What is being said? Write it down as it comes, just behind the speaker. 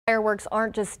Fireworks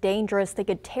aren't just dangerous, they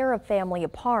could tear a family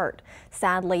apart.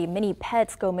 Sadly, many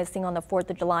pets go missing on the 4th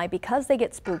of July because they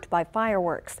get spooked by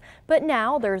fireworks. But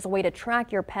now there's a way to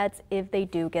track your pets if they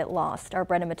do get lost. Our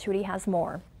Brenda Matudi has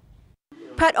more.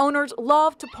 Pet owners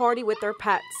love to party with their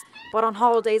pets, but on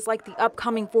holidays like the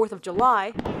upcoming 4th of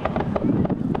July,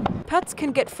 pets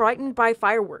can get frightened by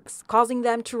fireworks, causing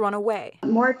them to run away.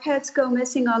 More pets go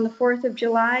missing on the 4th of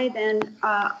July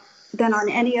than on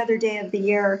any other day of the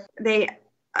year. They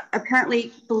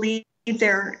apparently believe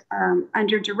they're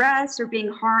under duress or being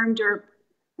harmed or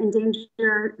in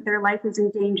danger. Their life is in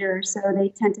danger, so they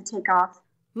tend to take off.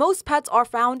 Most pets are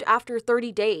found after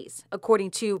 30 days,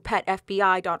 according to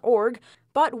petfbi.org.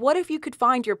 But what if you could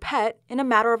find your pet in a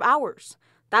matter of hours?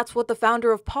 That's what the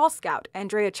founder of Paw Scout,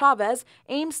 Andrea Chavez,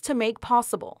 aims to make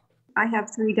possible. I have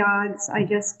 3 dogs. I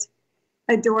just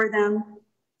adore them.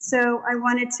 So I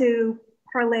wanted to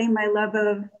parlay my love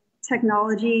of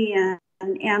technology and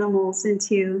animals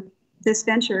into this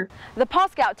venture. The Paw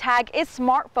Scout tag is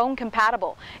smartphone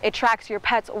compatible. It tracks your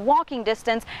pet's walking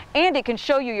distance and it can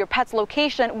show you your pet's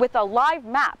location with a live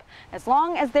map as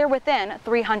long as they're within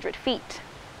 300 feet.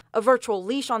 A virtual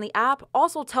leash on the app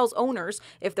also tells owners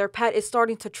if their pet is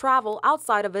starting to travel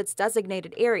outside of its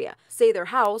designated area, say their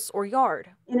house or yard.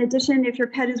 In addition, if your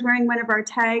pet is wearing one of our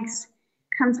tags,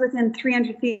 comes within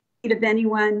 300 feet of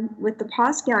anyone with the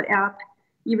Paw Scout app,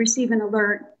 you receive an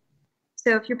alert.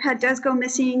 So if your pet does go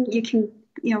missing, you can,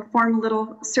 form a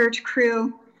little search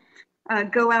crew,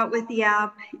 go out with the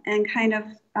app and kind of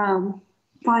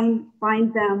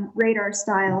find them radar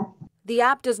style. The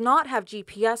app does not have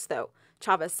GPS though.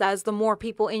 Chavez says the more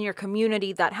people in your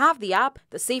community that have the app,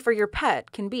 the safer your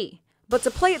pet can be. But to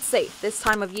play it safe this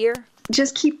time of year,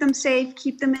 just keep them safe,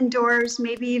 keep them indoors,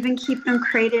 maybe even keep them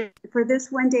crated. For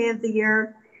this one day of the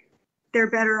year, they're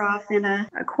better off in a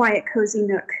quiet, cozy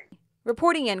nook.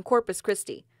 Reporting in Corpus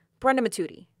Christi, Brenda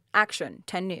Matudi, Action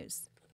 10 News.